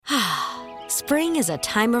Spring is a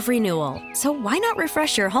time of renewal, so why not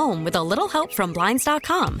refresh your home with a little help from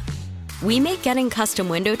Blinds.com? We make getting custom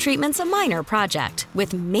window treatments a minor project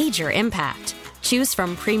with major impact. Choose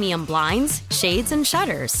from premium blinds, shades, and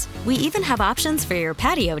shutters. We even have options for your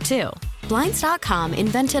patio, too. Blinds.com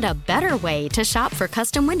invented a better way to shop for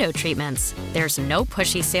custom window treatments. There's no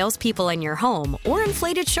pushy salespeople in your home or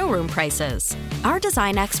inflated showroom prices. Our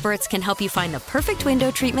design experts can help you find the perfect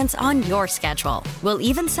window treatments on your schedule. We'll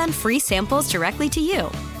even send free samples directly to you.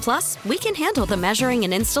 Plus, we can handle the measuring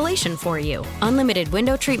and installation for you. Unlimited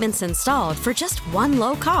window treatments installed for just one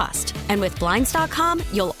low cost. And with Blinds.com,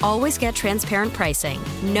 you'll always get transparent pricing.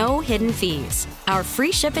 No hidden fees. Our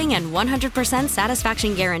free shipping and 100%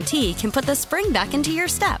 satisfaction guarantee can put the spring back into your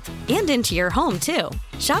step and into your home, too.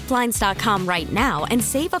 Shop Blinds.com right now and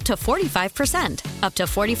save up to 45%. Up to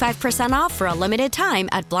 45% off for a limited time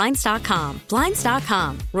at Blinds.com.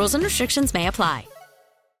 Blinds.com. Rules and restrictions may apply.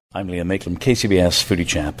 I'm Liam Maitland, KCBS Foodie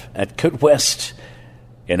Chap at Cote West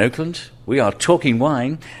in Oakland. We are talking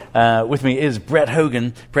wine. With me is Brett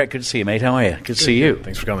Hogan. Brett, good to see you, mate. How are you? Good to see you.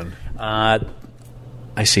 Thanks for coming. I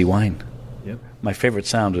see wine. Yep. My favorite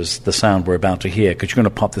sound is the sound we're about to hear, because you're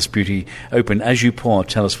going to pop this beauty open. As you pour,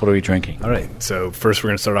 tell us, what are we drinking? All right. So first we're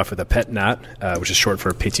going to start off with a Pet Nat, which is short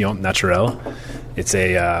for Pétillant Naturel. It's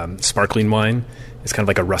a sparkling wine. It's kind of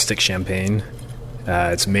like a rustic champagne.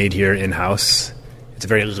 It's made here in-house. It's a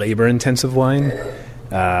very labor-intensive wine.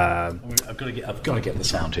 I've got to get the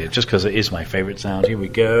sound here, just because it is my favorite sound. Here we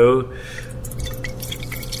go.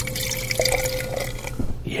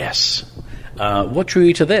 Yes. What drew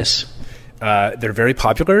you to this? They're very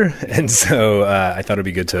popular, and so I thought it would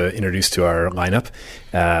be good to introduce to our lineup.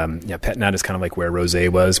 Pet Nat is kind of like where Rosé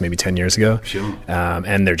was maybe 10 years ago. Sure.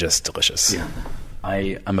 And they're just delicious. Yeah.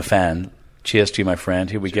 I'm a fan. Cheers to you, my friend.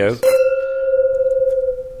 Here we go.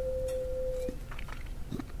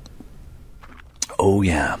 Oh,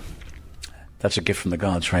 yeah. That's a gift from the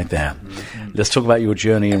gods right there. Mm-hmm. Let's talk about your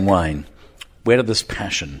journey in wine. Where did this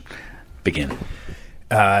passion begin?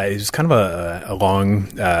 It was kind of a long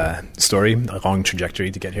story, a long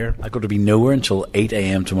trajectory to get here. I've got to be nowhere until 8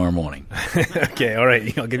 a.m. tomorrow morning. Okay, all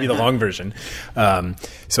right. I'll give you the long version.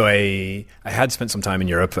 So I had spent some time in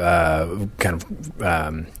Europe,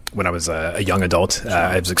 when I was a young adult.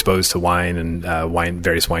 I was exposed to wine and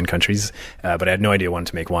various wine countries, but I had no idea I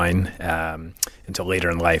wanted to make wine until later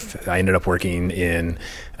in life. I ended up working in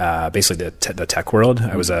basically the tech world.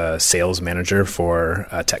 Mm-hmm. I was a sales manager for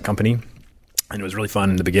a tech company. And it was really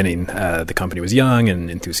fun in the beginning. The company was young and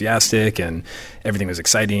enthusiastic, and everything was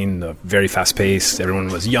exciting, very fast-paced. Everyone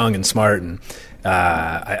was young and smart, and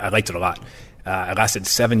I liked it a lot. I lasted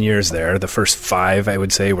 7 years there. The first 5, I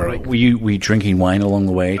would say, were... Were you drinking wine along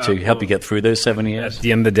the way to help you get through those 7 years? At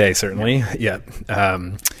the end of the day, certainly, yeah.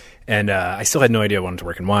 And I still had no idea I wanted to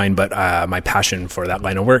work in wine, but my passion for that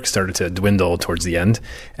line of work started to dwindle towards the end.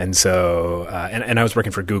 And so, and I was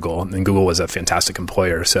working for Google, and Google was a fantastic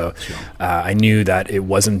employer. So sure. I knew that it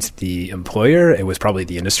wasn't the employer, it was probably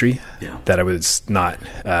the industry that I was not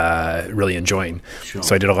really enjoying. Sure.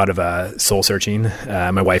 So I did a lot of soul searching.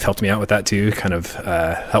 My wife helped me out with that too, kind of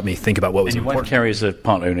helped me think about what was important. And your wife Carrie is a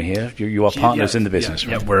part owner here. You are partners in the business,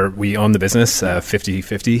 right? Yeah, we own the business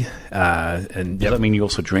 50-50. And does that mean you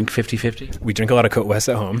also drink 50-50? We drink a lot of Cote West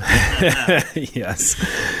at home. Yes.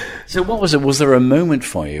 So what was it? Was there a moment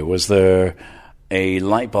for you? Was there a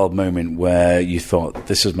light bulb moment where you thought,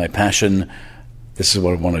 this is my passion, this is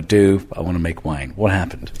what I want to do, I want to make wine? What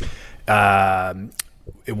happened?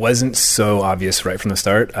 It wasn't so obvious right from the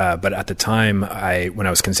start, but at the time, when I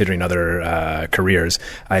was considering other careers,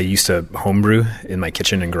 I used to homebrew in my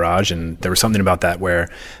kitchen and garage, and there was something about that where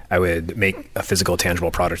I would make a physical,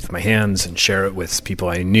 tangible product with my hands and share it with people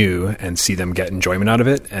I knew and see them get enjoyment out of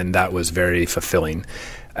it, and that was very fulfilling.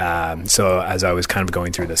 So as I was kind of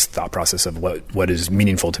going through this thought process of what is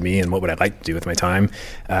meaningful to me and what would I like to do with my time,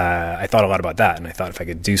 I thought a lot about that, and I thought if I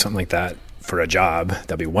could do something like that for a job,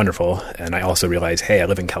 that'd be wonderful. And I also realized, hey, I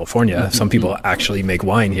live in California. Mm-hmm. Some people actually make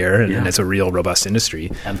wine here, and it's a real robust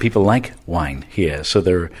industry. And people like wine here, so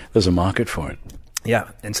there's a market for it. Yeah,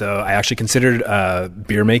 and so I actually considered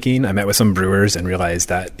beer making. I met with some brewers and realized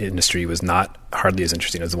that industry was not hardly as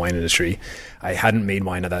interesting as the wine industry. I hadn't made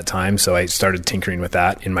wine at that time, so I started tinkering with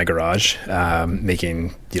that in my garage,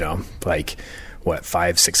 making,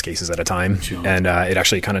 5-6 cases at a time. Sure. And it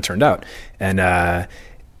actually kind of turned out. And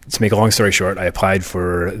to make a long story short, I applied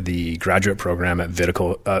for the graduate program at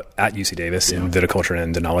UC Davis in viticulture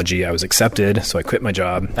and enology. I was accepted, so I quit my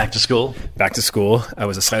job. Back to school? Back to school. I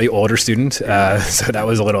was a slightly older student, so that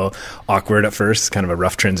was a little awkward at first, kind of a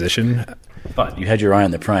rough transition. But you had your eye on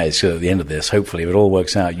the prize, so at the end of this, hopefully, if it all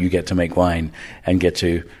works out, you get to make wine and get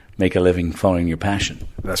to make a living following your passion.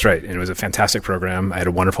 That's right. And it was a fantastic program. I had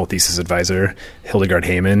a wonderful thesis advisor, Hildegard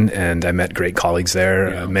Heyman, and I met great colleagues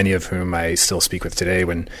there, many of whom I still speak with today.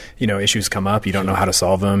 When, issues come up, you don't know how to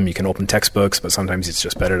solve them. You can open textbooks, but sometimes it's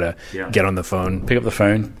just better to get on the phone. Pick up the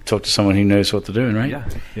phone, talk to someone who knows what they're doing, right?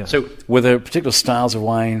 Yeah. So were there particular styles of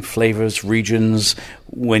wine, flavors, regions,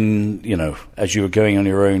 when, as you were going on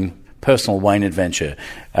your own personal wine adventure,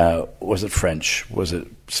 was it French? Was it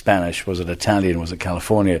Spanish? Was it Italian? Was it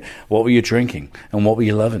California? What were you drinking and what were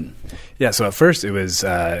you loving? Yeah, so at first it was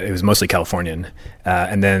mostly Californian,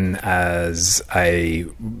 and then as I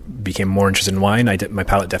became more interested in wine, my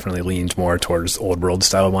palate definitely leaned more towards old world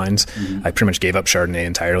style wines. Mm-hmm. I pretty much gave up Chardonnay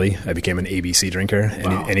entirely. I became an ABC drinker,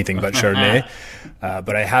 anything but Chardonnay.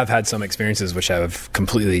 But I have had some experiences which have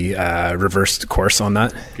completely reversed course on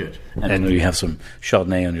that. Good. And you have some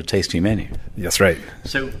Chardonnay on your tasting menu. That's right.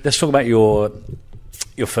 So let's talk about your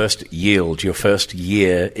first yield, your first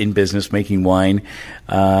year in business making wine.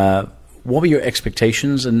 What were your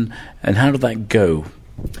expectations and how did that go?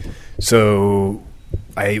 So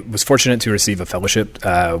I was fortunate to receive a fellowship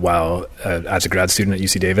while as a grad student at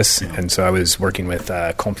UC Davis. Yeah. And so I was working with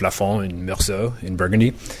Comte Lafon in Meursault in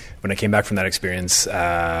Burgundy. When I came back from that experience,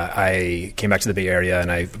 I came back to the Bay Area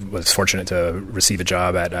and I was fortunate to receive a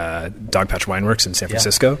job at Dogpatch Wineworks in San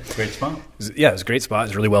Francisco. Great spot. It was a great spot. It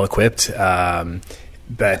was really well equipped.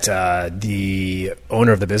 But the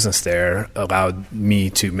owner of the business there allowed me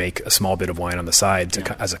to make a small bit of wine on the side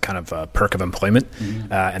as a kind of perk of employment,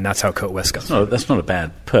 and that's how Côte Ouest got started. That's not a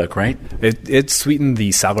bad perk, right? It sweetened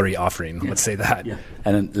the salary offering, let's say that. Yeah.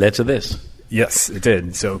 And it led to this. Yes, it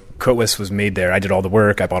did. So Côte Ouest was made there. I did all the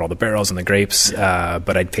work. I bought all the barrels and the grapes,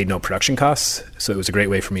 but I paid no production costs. So it was a great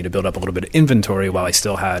way for me to build up a little bit of inventory while I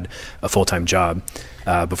still had a full-time job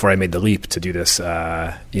before I made the leap to do this, like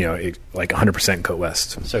 100% Côte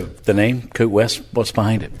Ouest. So the name, Côte Ouest, what's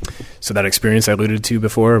behind it? So that experience I alluded to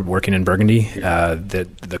before, working in Burgundy,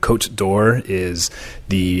 the Côte d'Or is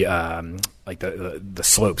the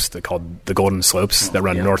slopes, they're called the Golden Slopes that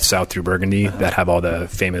run north-south through Burgundy that have all the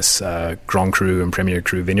famous Grand Cru and Premier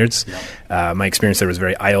Cru vineyards. My experience there was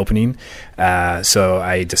very eye-opening. So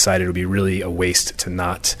I decided it would be really a waste to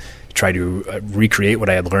not try to recreate what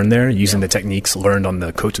I had learned there using the techniques learned on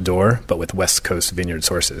the Côte d'Or, but with West Coast vineyard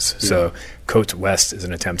sources. Yeah. So Côte Ouest is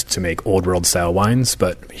an attempt to make old world style wines,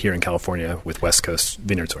 but here in California with West Coast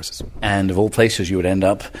vineyard sources. And of all places, you would end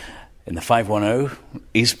up in the 510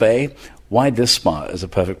 East Bay. Why this spot is a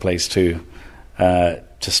perfect place to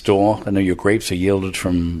store? I know your grapes are yielded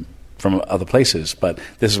from other places, but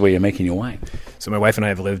this is where you're making your wine. So my wife and I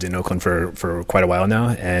have lived in Oakland for quite a while now,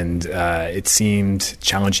 and it seemed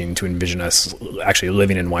challenging to envision us actually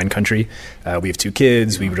living in wine country. We have 2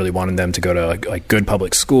 kids. We really wanted them to go to like good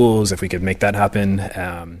public schools if we could make that happen.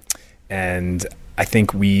 And I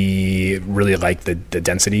think we really like the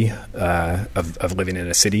density of living in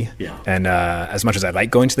a city. Yeah. And as much as I like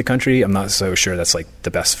going to the country, I'm not so sure that's like the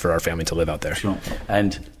best for our family to live out there. Sure.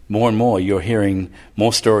 And more, you're hearing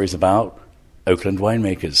more stories about Oakland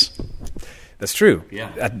winemakers. That's true.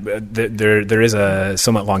 Yeah. There is a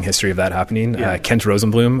somewhat long history of that happening. Yeah. Kent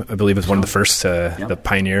Rosenblum, I believe, was one of the first, the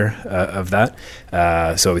pioneer of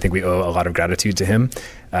that. So we think we owe a lot of gratitude to him.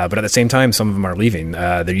 But at the same time, some of them are leaving.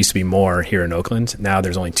 There used to be more here in Oakland. Now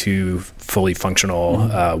there's only 2 fully functional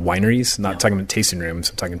wineries. Not talking about tasting rooms.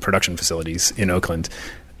 I'm talking production facilities in Oakland.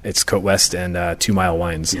 It's Côte Ouest and 2 Mile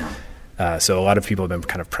Wines. Yeah. So a lot of people have been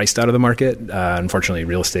kind of priced out of the market. Unfortunately,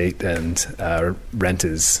 real estate and rent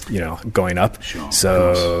is, going up. Sure,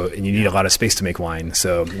 so and you need a lot of space to make wine.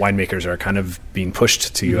 So winemakers are kind of being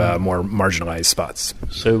pushed to more marginalized spots.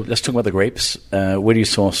 So let's talk about the grapes. Where do you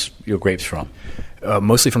source your grapes from?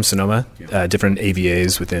 Mostly from Sonoma, different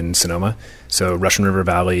AVAs within Sonoma. So Russian River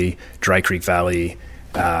Valley, Dry Creek Valley,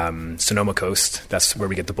 Sonoma Coast. That's where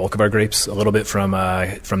we get the bulk of our grapes. A little bit from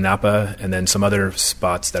Napa, and then some other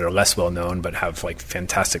spots that are less well known but have like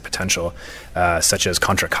fantastic potential, such as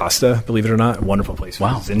Contra Costa. Believe it or not, a wonderful place for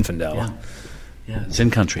Zinfandel. Yeah,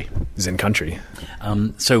 Zin Country. Zin Country.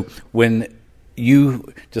 So when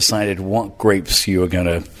you decided what grapes you were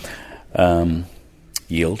going to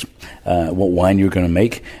yield, what wine you were going to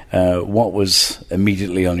make, what was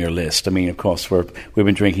immediately on your list? I mean, of course, we've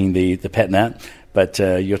been drinking the Pet Nat. But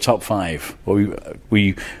your top 5,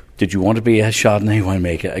 did you want to be a Chardonnay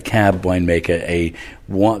winemaker, a Cab winemaker,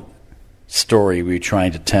 what story were you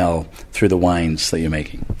trying to tell through the wines that you're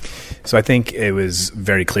making? So I think it was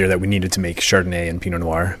very clear that we needed to make Chardonnay and Pinot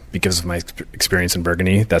Noir because of my experience in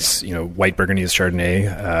Burgundy. That's, white Burgundy is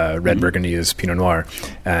Chardonnay, red Burgundy is Pinot Noir.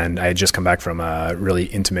 And I had just come back from a really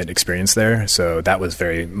intimate experience there. So that was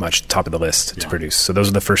very much top of the list to produce. So those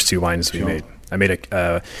are the first 2 wines we made. I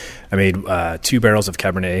made 2 barrels of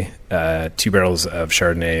Cabernet, 2 barrels of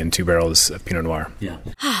Chardonnay, and 2 barrels of Pinot Noir. Yeah.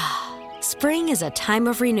 Spring is a time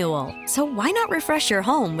of renewal, so why not refresh your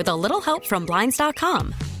home with a little help from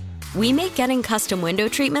Blinds.com? We make getting custom window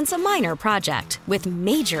treatments a minor project with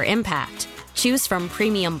major impact. Choose from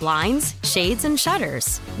premium blinds, shades, and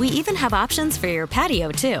shutters. We even have options for your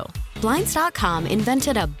patio, too. Blinds.com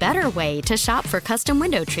invented a better way to shop for custom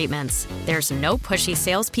window treatments. There's no pushy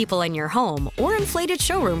salespeople in your home or inflated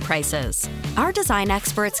showroom prices. Our design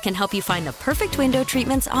experts can help you find the perfect window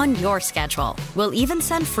treatments on your schedule. We'll even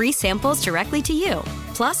send free samples directly to you.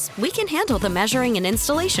 Plus, we can handle the measuring and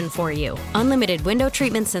installation for you. Unlimited window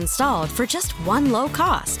treatments installed for just one low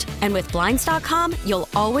cost. And with Blinds.com, you'll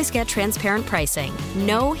always get transparent pricing.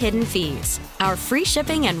 No hidden fees. Our free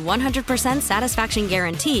shipping and 100% satisfaction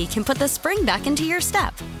guarantee can put the spring back into your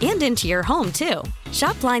step and into your home, too.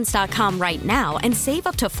 Shop Blinds.com right now and save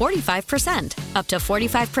up to 45%. Up to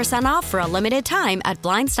 45% off for a limited time at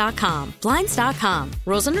Blinds.com. Blinds.com.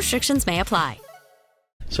 Rules and restrictions may apply.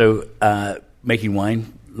 So, making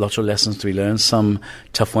wine, lots of lessons to be learned. Some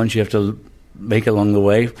tough ones you have to make along the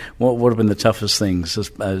way. What have been the toughest things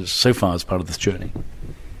so far as part of this journey?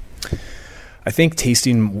 I think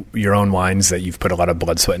tasting your own wines that you've put a lot of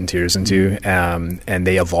blood, sweat, and tears into, and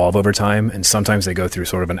they evolve over time, and sometimes they go through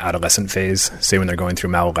sort of an adolescent phase, say when they're going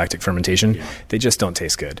through malolactic fermentation, they just don't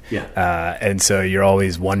taste good. And so you're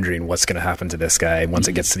always wondering what's going to happen to this guy once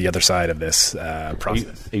it gets to the other side of this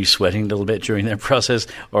process. Are you sweating a little bit during that process,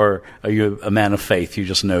 or are you a man of faith? You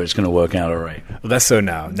just know it's going to work out all right? Well, that's so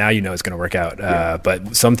now. Now you know it's going to work out.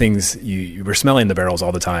 But some things, we're smelling the barrels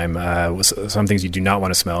all the time. Some things you do not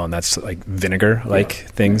want to smell, and that's like vinegar-like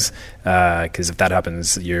things, because if that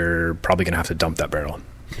happens, you're probably going to have to dump that barrel.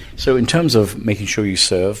 So in terms of making sure you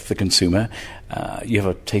serve the consumer, you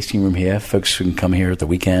have a tasting room here. Folks can come here at the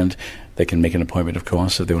weekend. They can make an appointment, of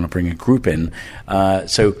course, if they want to bring a group in.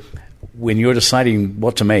 So when you're deciding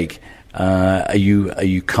what to make, are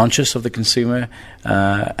you conscious of the consumer?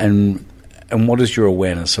 And what is your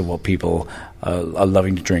awareness of what people are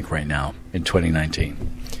loving to drink right now in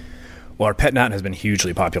 2019? Well, our Pet Nat has been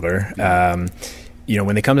hugely popular.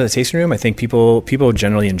 When they come to the tasting room, I think people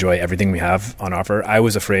generally enjoy everything we have on offer. I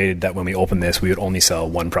was afraid that when we opened this, we would only sell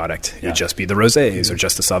one product. It would just be the rosés or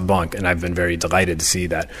just the Sauv Blanc. And I've been very delighted to see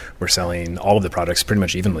that we're selling all of the products pretty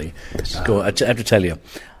much evenly. I have to tell you,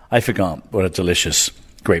 I forgot what a delicious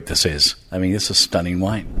grape this is. I mean, this is stunning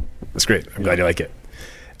wine. That's great. I'm glad you like it.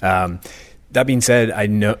 That being said, I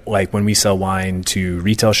know, like when we sell wine to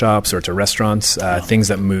retail shops or to restaurants, things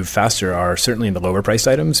that move faster are certainly in the lower priced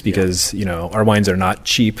items because our wines are not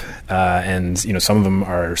cheap, and some of them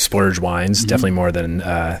are splurge wines, definitely more than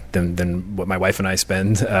what my wife and I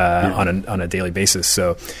spend on a daily basis.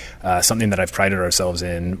 So something that I've prided ourselves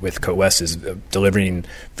in with Côte West is delivering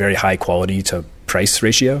very high quality to price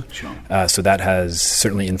ratio. Sure. So that has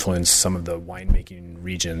certainly influenced some of the winemaking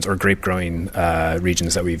regions or grape growing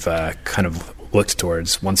regions that we've kind of looked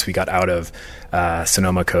towards. Once we got out of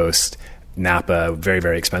Sonoma Coast, Napa, very,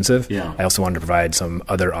 very expensive. Yeah. I also wanted to provide some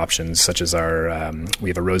other options, such as our we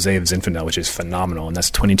have a rosé of Zinfandel, which is phenomenal, and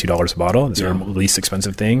that's $22 a bottle. It's our least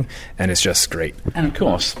expensive thing, and it's just great. And of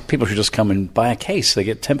course, people should just come and buy a case. They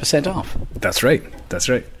get 10% off. That's right. That's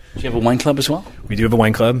right. Do you have a wine club as well? We do have a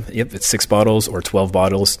wine club. Yep, it's 6 bottles or 12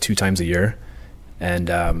 bottles 2 times a year. And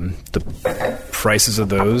the prices of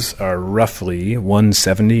those are roughly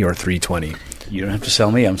 $170 or $320. You don't have to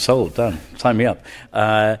sell me. I'm sold. Done. Sign me up.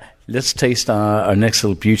 Let's taste our next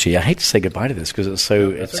little beauty. I hate to say goodbye to this because it's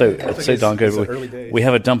so darn good. We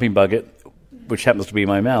have a dumping bucket, which happens to be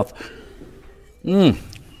my mouth.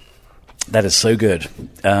 That is so good.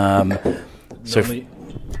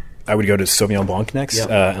 I would go to Sauvignon Blanc next,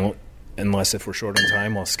 unless if we're short on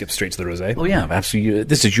time, I'll skip straight to the rosé. Oh yeah, absolutely.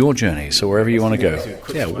 This is your journey, so wherever you want to go.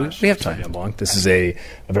 Yeah, we have time. Sauvignon Blanc. This is a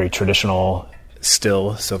very traditional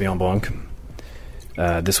still Sauvignon Blanc.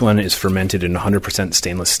 This one is fermented in 100%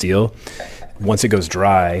 stainless steel. Once it goes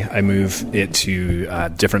dry, I move it to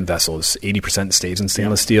different vessels. 80% stays in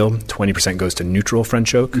stainless steel. 20% goes to neutral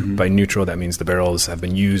French oak. Mm-hmm. By neutral, that means the barrels have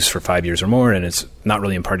been used for 5 years or more, and it's not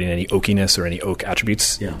really imparting any oakiness or any oak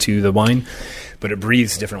attributes to the wine. But it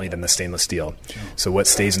breathes differently than the stainless steel. Sure. So what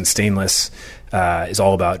stays in stainless is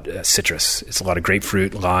all about citrus. It's a lot of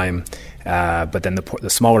grapefruit, lime, but then the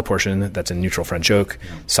smaller portion that's in neutral French oak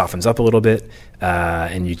softens up a little bit,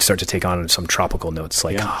 and you start to take on some tropical notes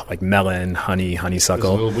like melon, honey, honeysuckle.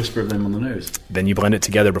 There's a little whisper of them on the nose. Then you blend it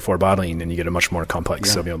together before bottling, and you get a much more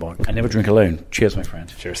complex Sauvignon Blanc. I never drink alone. Cheers, my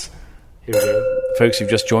friend. Cheers. Here we go. Folks, you've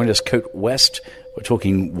just joined us, Côte West. We're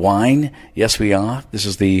talking wine. Yes, we are. This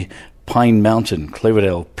is the Pine Mountain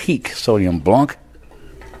Cloverdale Peak Sauvignon Blanc.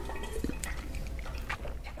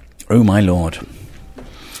 Oh, my Lord.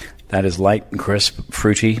 That is light and crisp,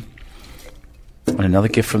 fruity. And another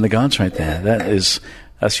gift from the gods right there.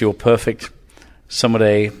 That's your perfect summer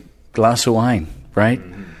day glass of wine, right?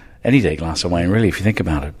 Mm-hmm. Any day glass of wine, really, if you think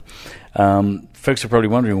about it. Folks are probably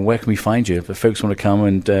wondering, where can we find you? If folks want to come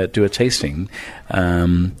and do a tasting,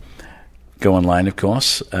 go online, of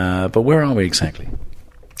course. But where are we exactly?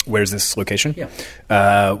 Where's this location?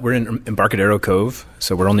 Yeah. We're in Embarcadero Cove,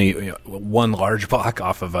 so we're only one large block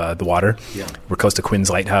off of the water. Yeah. We're close to Quinn's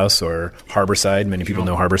Lighthouse or Harborside. Many people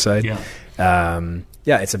know Harborside. Yeah.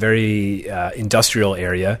 It's a very industrial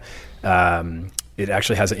area. It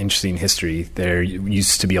actually has an interesting history. There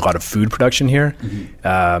used to be a lot of food production here.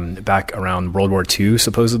 Mm-hmm. Back around World War II,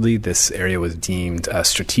 supposedly, this area was deemed a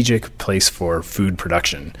strategic place for food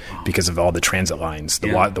production because of all the transit lines,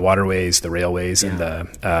 the waterways, the railways, and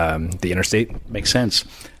the interstate. Makes sense.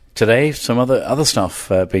 Today, some other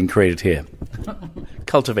stuff being created here,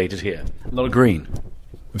 cultivated here. A lot of green.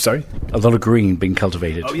 I'm sorry? A lot of green being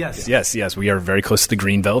cultivated. Oh, yes. Yes. We are very close to the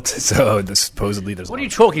green belt, so supposedly there's... What are you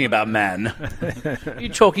talking about, man? Are you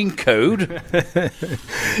talking code?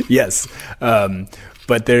 Yes.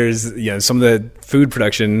 But there's some of the food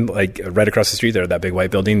production, like right across the street there, that big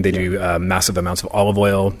white building, they do massive amounts of olive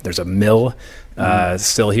oil. There's a mill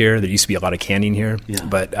still here. There used to be a lot of canning here. Yeah.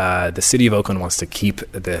 But the city of Oakland wants to keep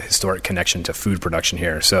the historic connection to food production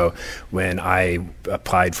here. So when I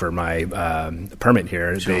applied for my permit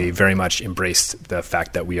here, they very much embraced the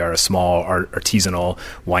fact that we are a small artisanal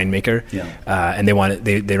winemaker. Yeah. And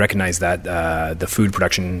they recognize that the food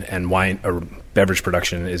production and wine or beverage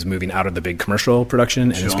production is moving out of the big commercial production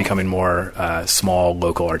and it's becoming more small,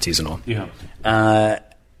 local, artisanal. Yeah.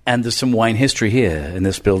 And there's some wine history here in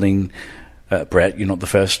this building. Brett, you're not the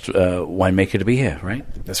first winemaker to be here, right?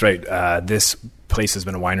 That's right. This place has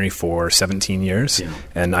been a winery for 17 years,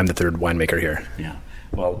 and I'm the third winemaker here. Yeah.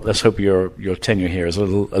 Well, let's hope your tenure here is a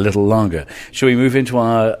little longer. Shall we move into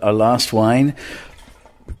our last wine?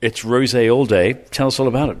 It's Rosé all day. Tell us all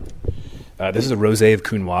about it. This is a Rosé of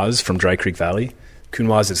Counoise from Dry Creek Valley.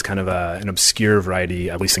 Counoise is kind of an obscure variety,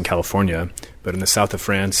 at least in California, but in the south of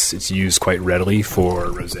France, it's used quite readily for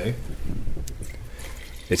rosé.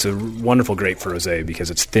 It's a wonderful grape for rosé because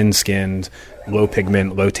it's thin-skinned, low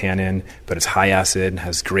pigment, low tannin, but it's high acid,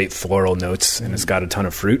 has great floral notes, and it's got a ton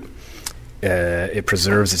of fruit. It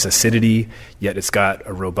preserves its acidity, yet it's got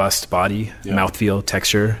a robust body, mouthfeel,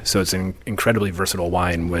 texture. So it's an incredibly versatile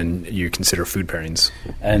wine when you consider food pairings.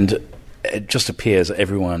 And it just appears that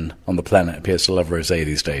everyone on the planet appears to love rosé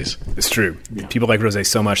these days. It's true. Yeah. People like rosé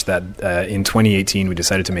so much that in 2018 we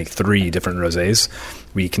decided to make 3 different rosés.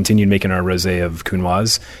 We continued making our rosé of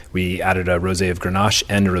Counoise. We added a rosé of Grenache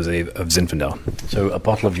and a rosé of Zinfandel. So a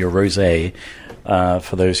bottle of your rosé,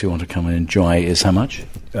 for those who want to come and enjoy, is how much?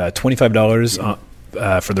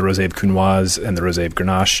 $25 for the rosé of Counoise and the rosé of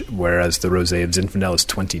Grenache, whereas the rosé of Zinfandel is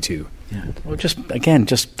 $22. Yeah. Well, just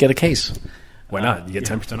get a case. Why not? You get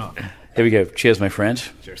 10% off. Here we go. Cheers, my friend.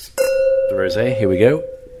 Cheers. The rosé. Here we go.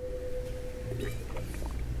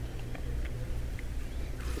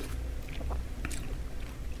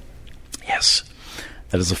 Yes,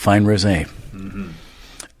 that is a fine rosé.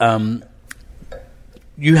 Mm-hmm.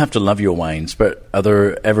 You have to love your wines, but are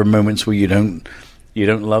there ever moments where you don't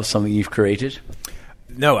love something you've created?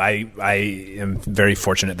 No, I am very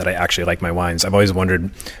fortunate that I actually like my wines. I've always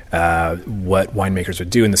wondered what winemakers would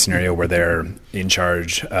do in the scenario where they're in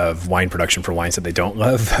charge of wine production for wines that they don't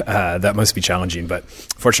love. That must be challenging, but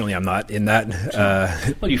fortunately I'm not in that.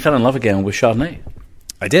 Well, you fell in love again with Chardonnay.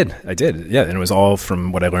 I did, yeah, and it was all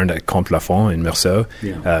from what I learned at Comte Lafon in Meursault,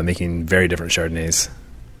 making very different Chardonnays.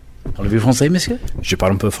 Parlez-vous français, monsieur? Je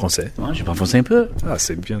parle un peu français. Ah, je parle français un peu. Ah,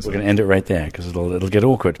 c'est bien ça. We're going to end it right there because it'll get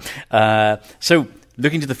awkward. So,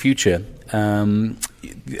 looking to the future, how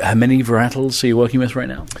many varietals are you working with right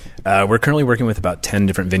now? We're currently working with about 10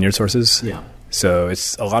 different vineyard sources. Yeah. So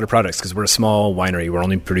it's a lot of products because we're a small winery. We're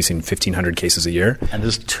only producing 1,500 cases a year. And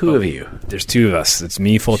there's 2 of you. There's 2 of us. It's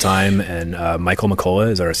me full-time, and Michael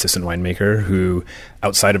McCullough is our assistant winemaker who,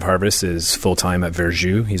 outside of harvest, is full-time at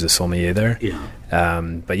Verjus. He's a sommelier there. Yeah.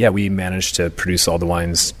 But yeah, we managed to produce all the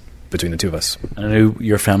wines between the 2 of us. I know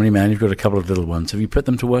you're a family man. You've got a couple of little ones. Have you put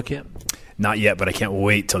them to work yet? Not yet, but I can't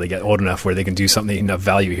wait till they get old enough where they can do something of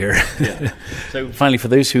value here. Yeah. So finally, for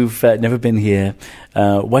those who've never been here,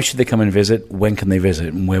 why should they come and visit? When can they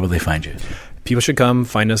visit? And where will they find you? People should come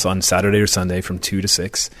find us on Saturday or Sunday from 2 to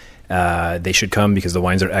 6. They should come because the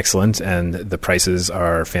wines are excellent and the prices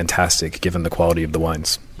are fantastic given the quality of the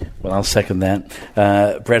wines. Well, I'll second that.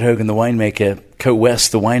 Brett Hogan, the winemaker, Coast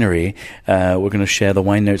West, the winery. We're going to share the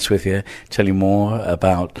wine notes with you, tell you more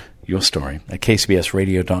about your story at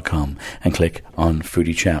kcbsradio.com and click on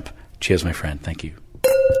Foodie Chap. Cheers, my friend. Thank you.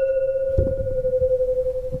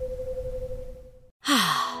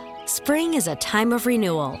 Spring is a time of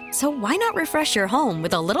renewal, so why not refresh your home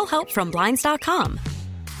with a little help from Blinds.com?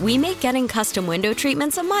 We make getting custom window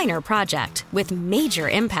treatments a minor project with major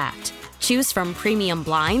impact. Choose from premium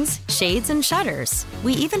blinds, shades, and shutters.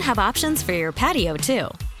 We even have options for your patio, too.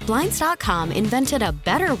 Blinds.com invented a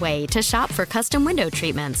better way to shop for custom window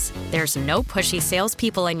treatments. There's no pushy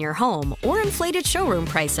salespeople in your home or inflated showroom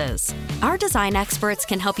prices. Our design experts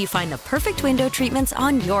can help you find the perfect window treatments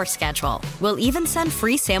on your schedule. We'll even send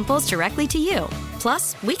free samples directly to you.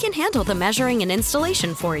 Plus, we can handle the measuring and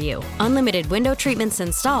installation for you. Unlimited window treatments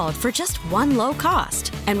installed for just one low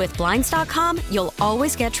cost. And with Blinds.com, you'll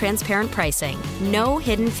always get transparent pricing. No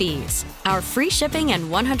hidden fees. Our free shipping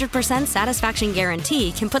and 100% satisfaction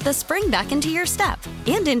guarantee can put the spring back into your step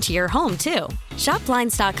and into your home, too. Shop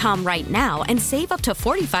Blinds.com right now and save up to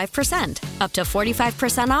 45%. Up to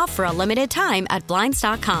 45% off for a limited time at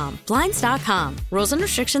Blinds.com. Blinds.com. Rules and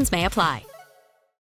restrictions may apply.